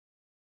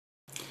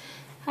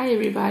Hi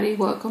everybody,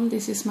 welcome.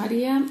 This is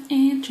Maria,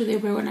 and today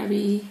we're gonna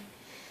be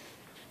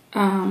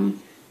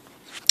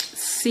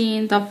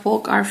seeing the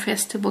Folk Art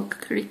Festival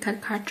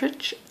Cricut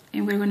Cartridge,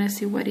 and we're gonna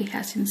see what it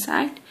has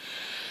inside.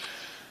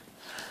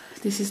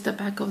 This is the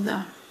back of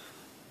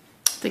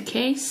the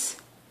case.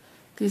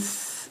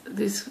 These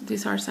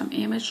are some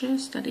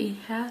images that it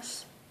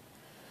has,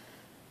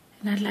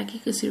 and I like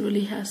it because it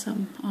really has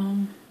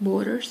some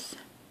borders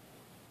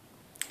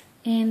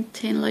and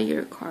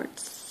 10-layer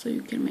cards, so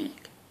you can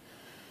make,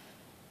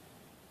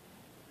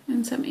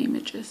 and some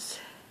images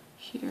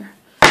here.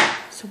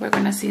 So we're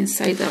gonna see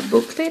inside the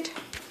booklet.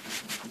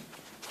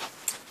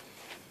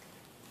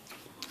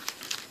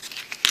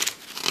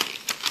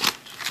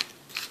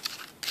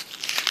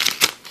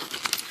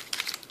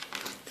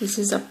 This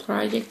is a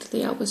project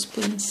they always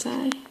put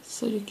inside,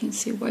 so you can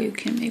see what you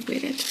can make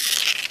with it.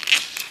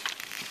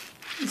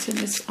 This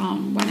is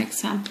one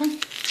example.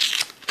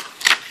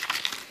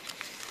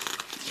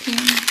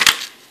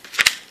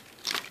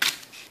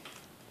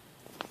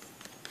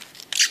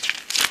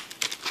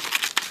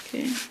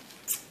 Okay.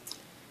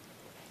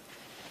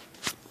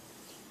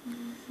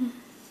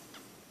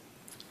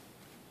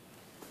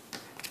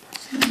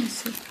 So let me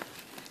see.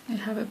 I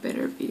have a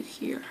better view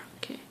here.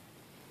 Okay.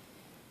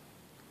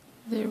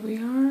 There we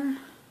are.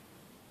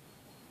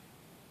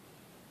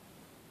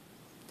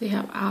 They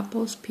have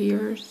apples,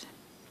 pears,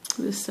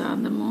 the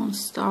sun, the moon,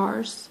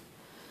 stars.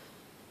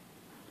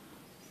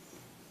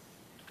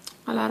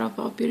 A lot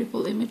of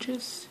beautiful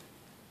images.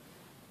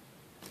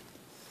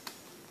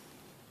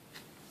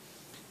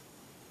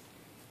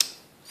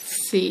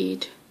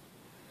 Seed.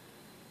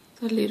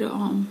 The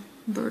little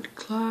bird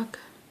clock.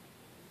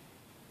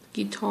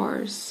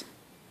 Guitars.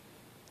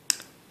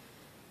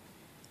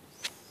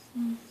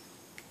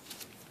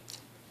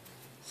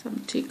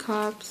 Some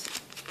teacups,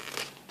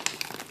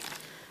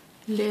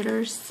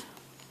 letters,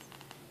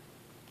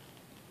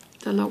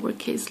 the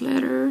lowercase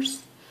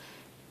letters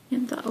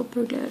and the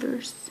upper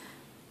letters,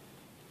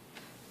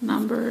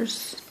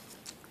 numbers,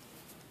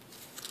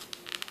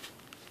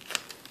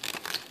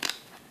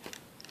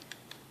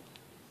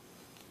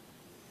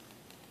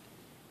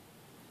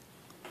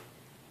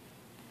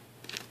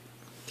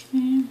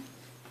 okay.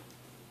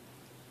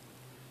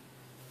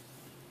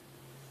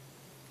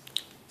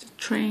 The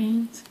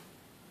trains.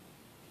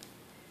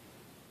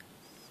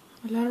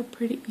 A lot of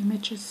pretty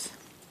images.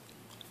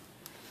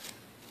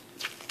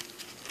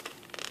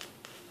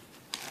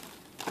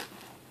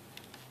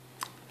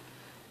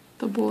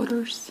 The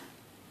borders.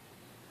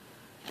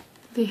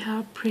 They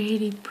have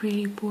pretty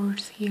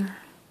borders here.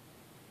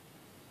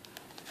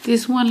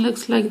 This one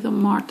looks like the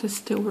Martha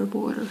Stewart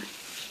border.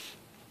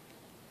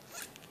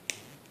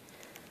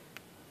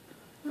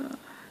 Let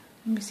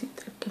me see if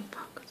that can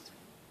focus.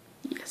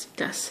 Yes, it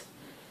does.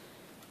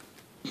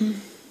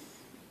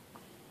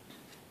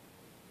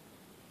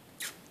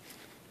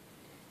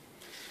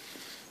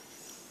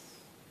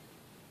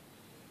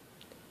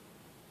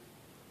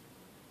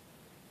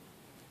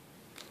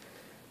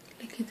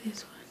 Look at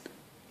this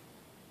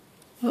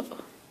one.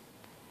 Uh-oh.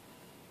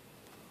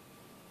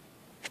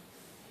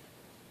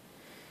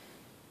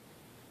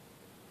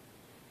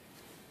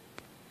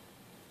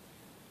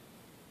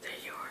 There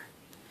you are.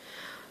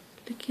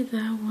 Look at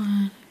that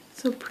one.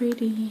 So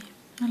pretty.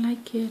 I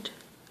like it.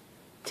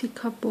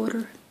 Teacup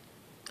border.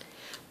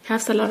 It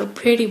has a lot of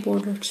pretty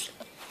borders.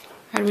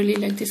 I really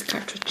like this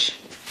cartridge.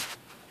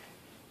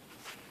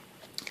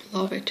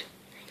 Love it.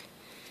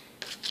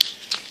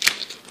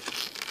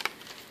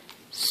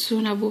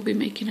 Soon I will be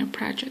making a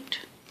project.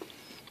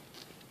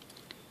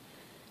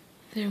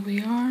 There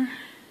we are.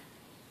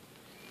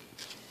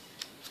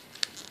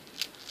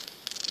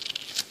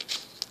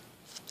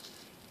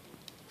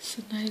 It's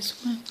a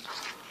nice one.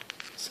 Oh,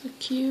 so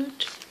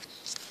cute.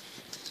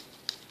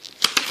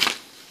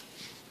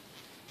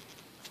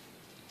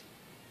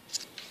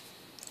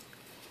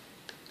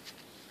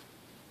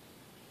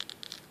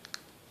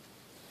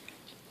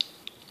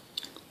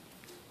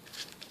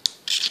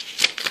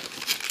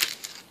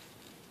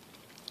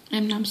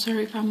 And I'm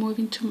sorry if I'm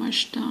moving too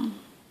much down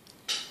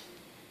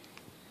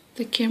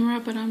the camera,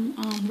 but I'm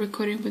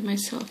recording with my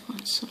cell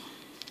phone, so.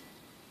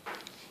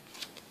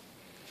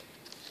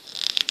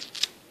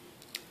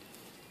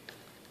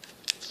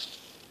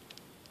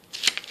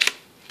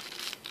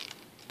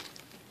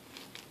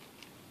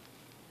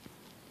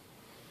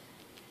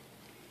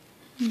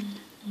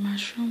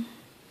 Mushroom.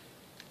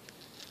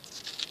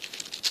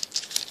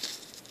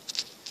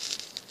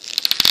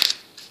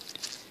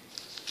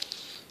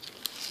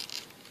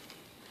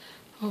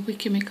 Oh, we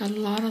can make a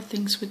lot of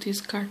things with this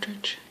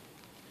cartridge.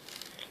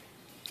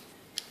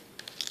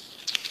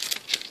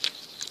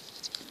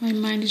 My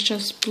mind is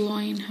just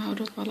blowing out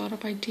of a lot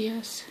of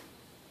ideas.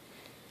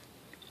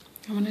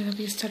 I'm gonna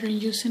be starting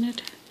using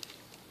it.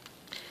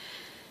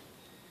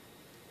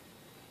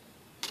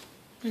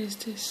 What is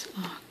this?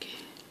 Oh, okay.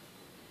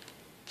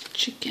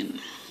 Chicken.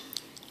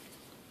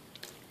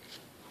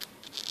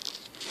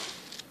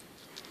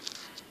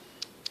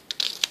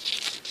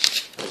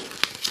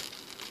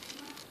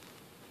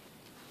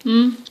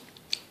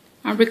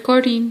 I'm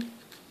recording.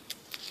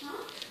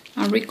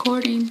 I'm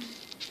recording.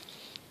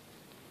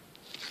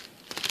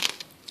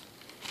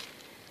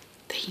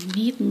 They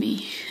need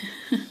me.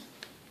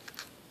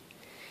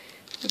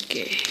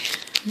 Okay,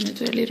 I'm gonna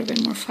do a little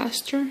bit more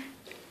faster.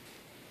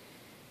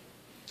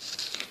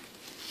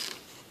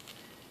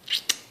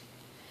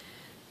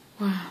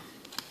 Wow.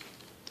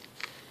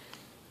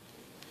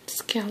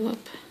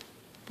 Scallop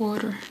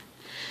border.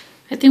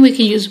 I think we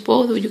can use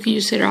both, or you can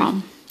use it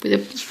with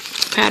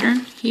a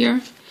pattern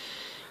here,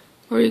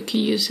 or you can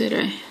use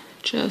it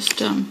just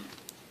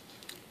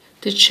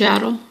the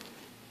shadow.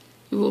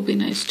 It will be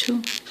nice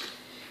too.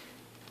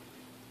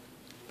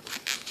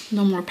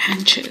 No more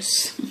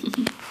punches.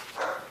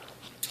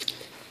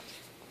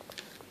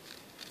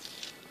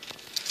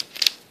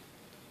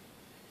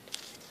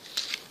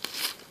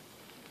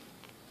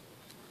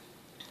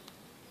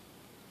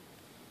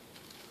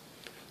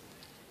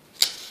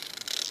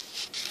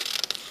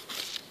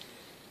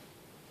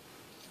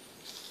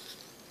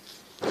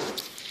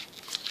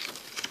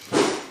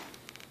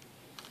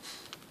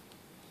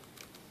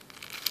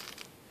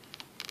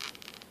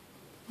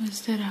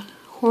 Is that a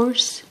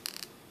horse?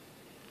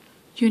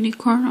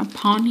 Unicorn? A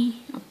pony?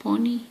 A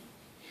pony?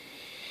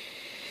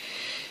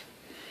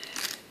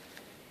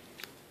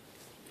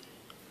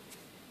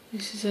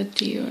 This is a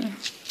deer.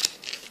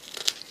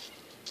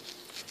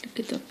 Look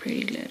at the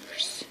pretty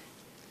letters.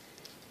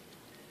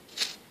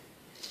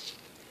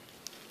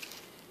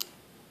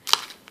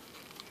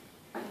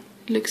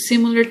 Looks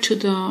similar to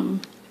the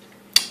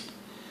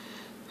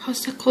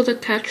how's that called, the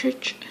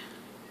cartridge?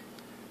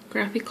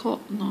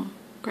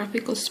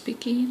 Graphical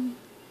speaking,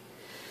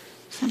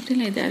 something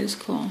like that is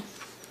called.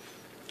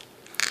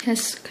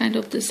 Has kind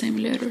of the same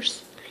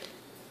letters.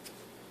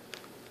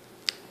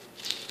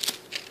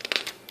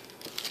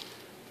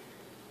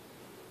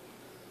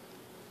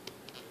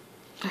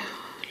 Oh,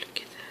 look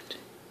at that.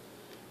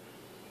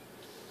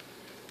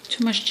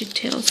 Too much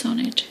details on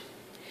it.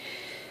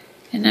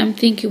 And I'm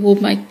thinking, will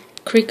my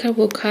Cricut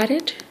will cut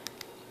it?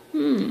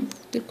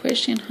 Good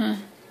question, huh?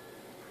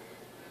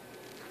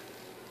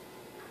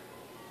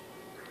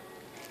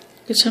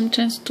 Because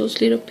sometimes those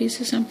little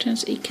pieces,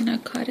 sometimes it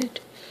cannot cut it.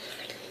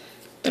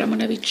 But I'm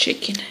gonna be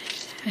checking.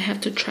 I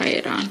have to try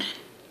it on.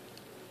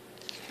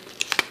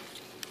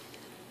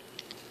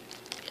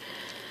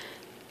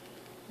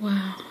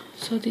 Wow,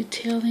 so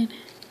detailing.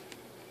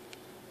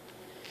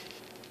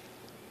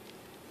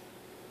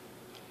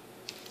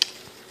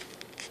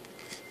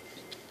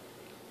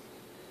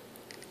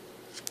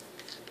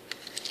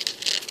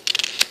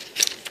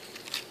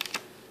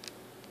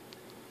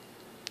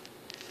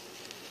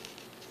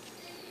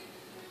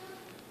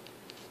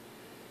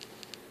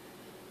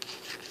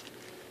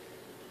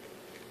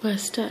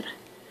 What's that?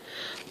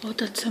 Oh,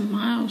 that's a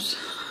mouse.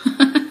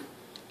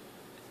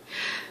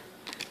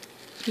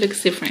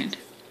 Looks different.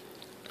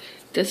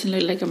 Doesn't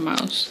look like a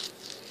mouse.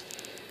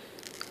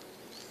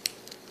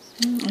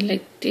 I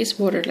like this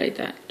border like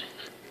that.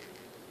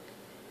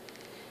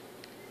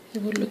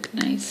 It would look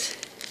nice.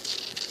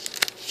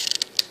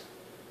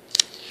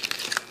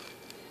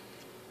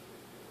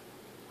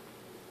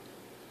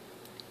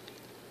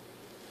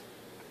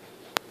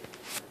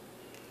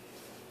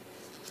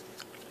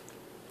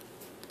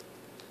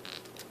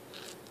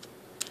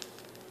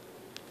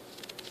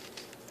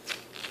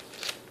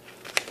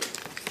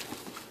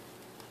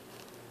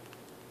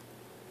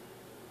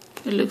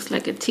 It looks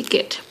like a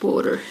ticket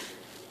border.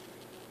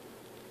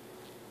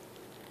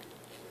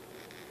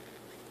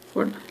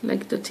 For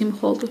like the Tim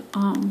Hold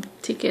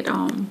ticket,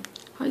 how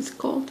is it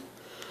called?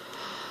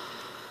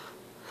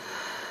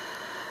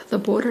 The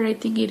border, I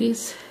think it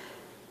is.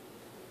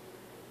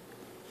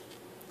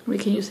 We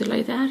can use it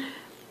like that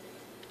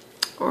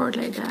or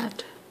like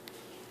that.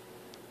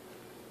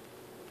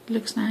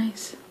 Looks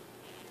nice.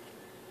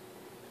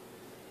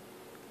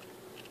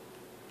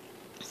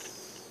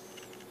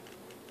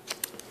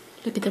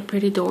 Look at the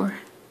pretty door.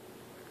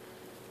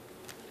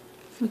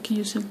 We can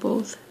use it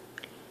both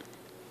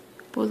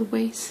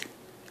ways.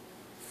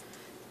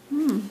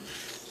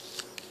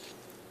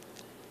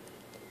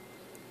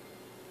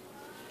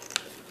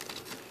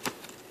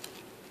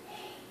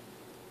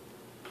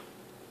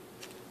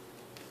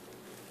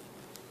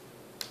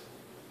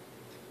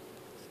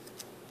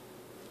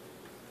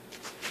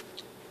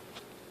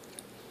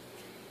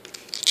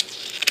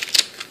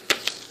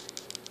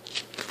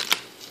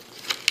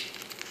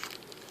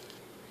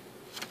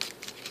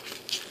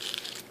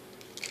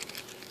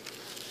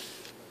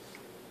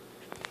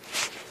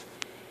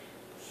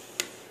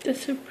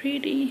 That's so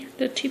pretty,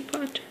 the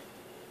teapot.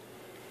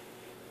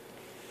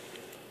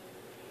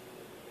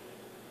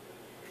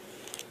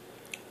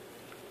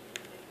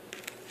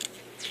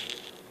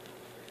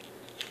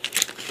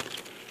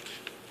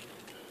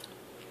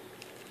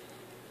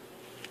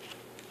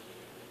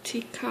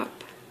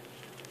 Teacup.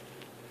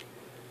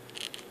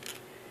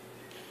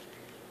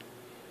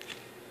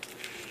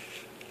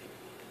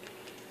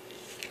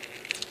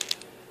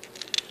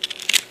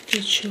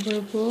 The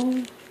sugar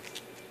bowl.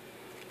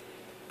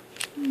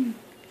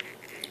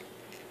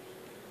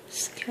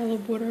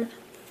 Scallop border.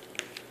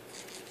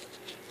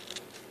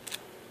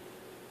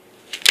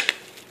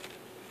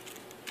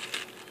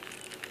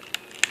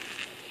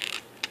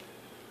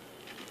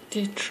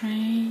 The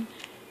train,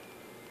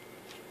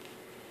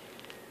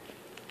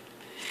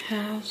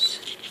 house,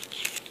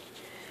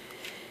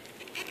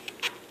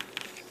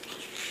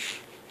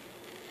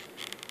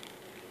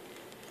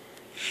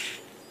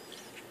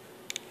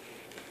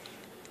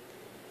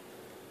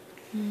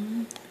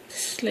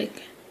 it's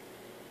like,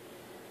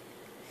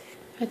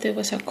 I thought it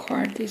was a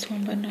card, this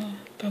one, but no.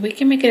 But we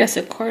can make it as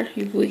a card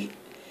if we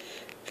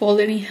fold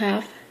it in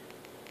half.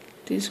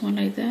 This one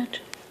like that.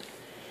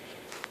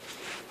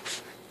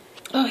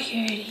 Oh,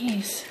 here it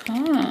is.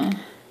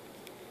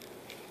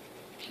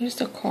 Here's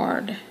the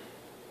card.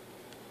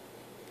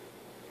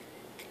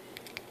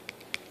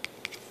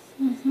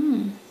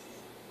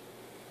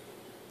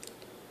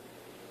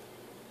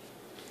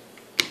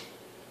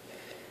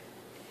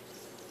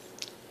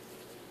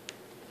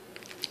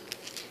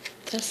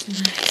 That's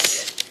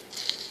nice.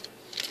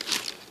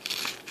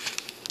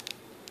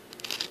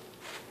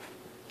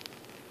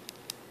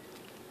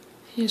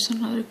 Here's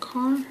another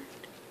card.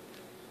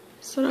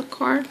 Is that a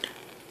card?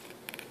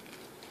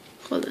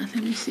 Hold on,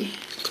 let me see.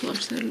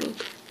 Closer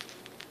look.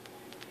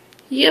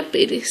 Yep,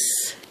 it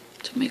is.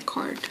 To my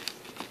card.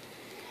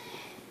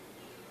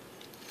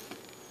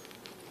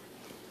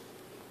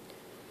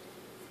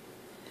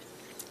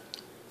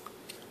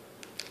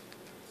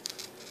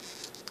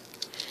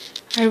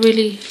 I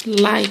really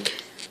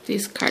like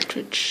this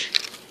cartridge.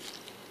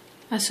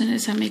 As soon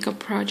as I make a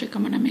project,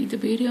 I'm gonna make the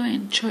video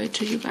and show it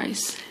to you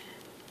guys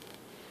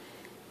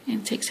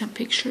and take some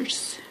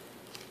pictures.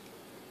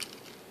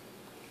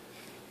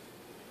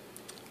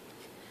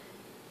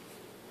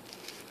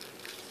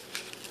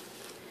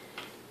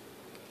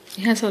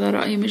 It has a lot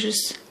of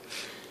images,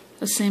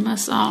 the same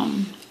as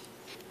the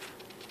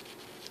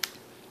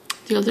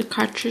other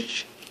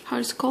cartridge. How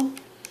it's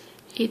called?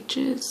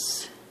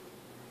 Ages.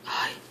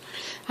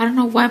 I don't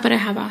know why, but I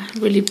have a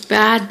really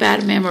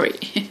bad memory.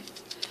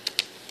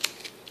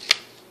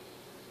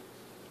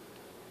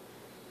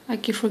 I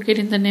keep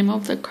forgetting the name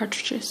of the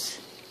cartridges.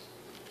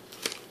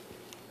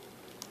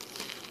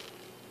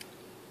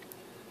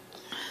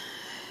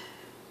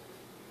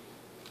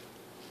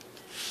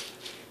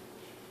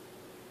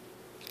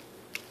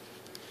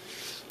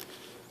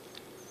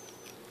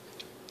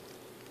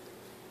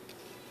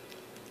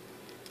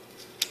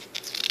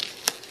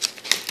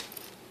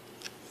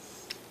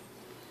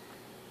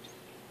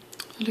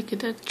 Look at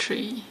that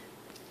tree.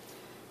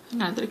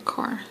 Another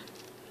car.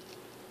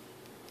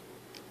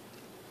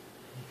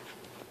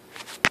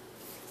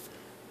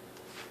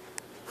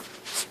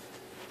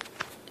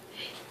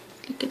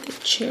 Look at the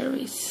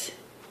cherries.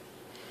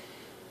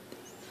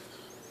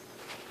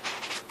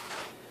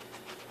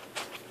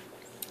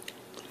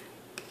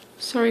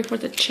 Sorry for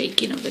the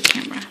shaking of the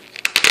camera.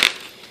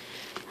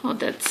 Oh,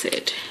 that's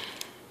it.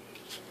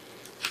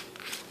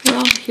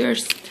 Well,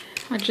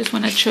 I just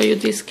want to show you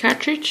this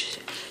cartridge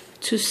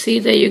to see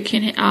that you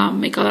can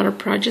make a lot of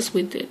projects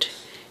with it.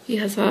 It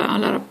has a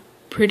lot of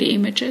pretty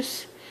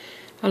images,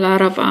 a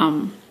lot of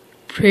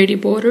pretty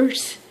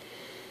borders,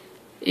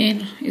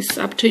 and it's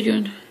up to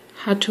you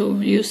how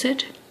to use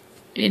it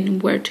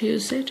and where to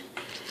use it.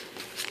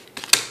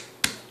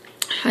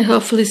 I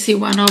hopefully see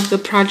one of the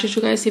projects,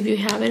 you guys. If you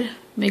have it,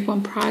 make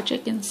one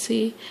project and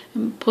see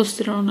and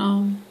post it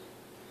on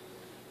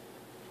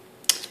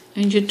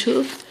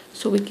YouTube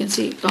so we can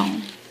see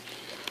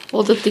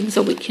all the things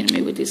that we can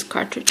make with this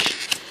cartridge.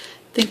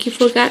 Thank you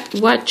for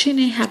watching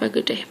and have a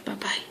good day. Bye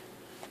bye.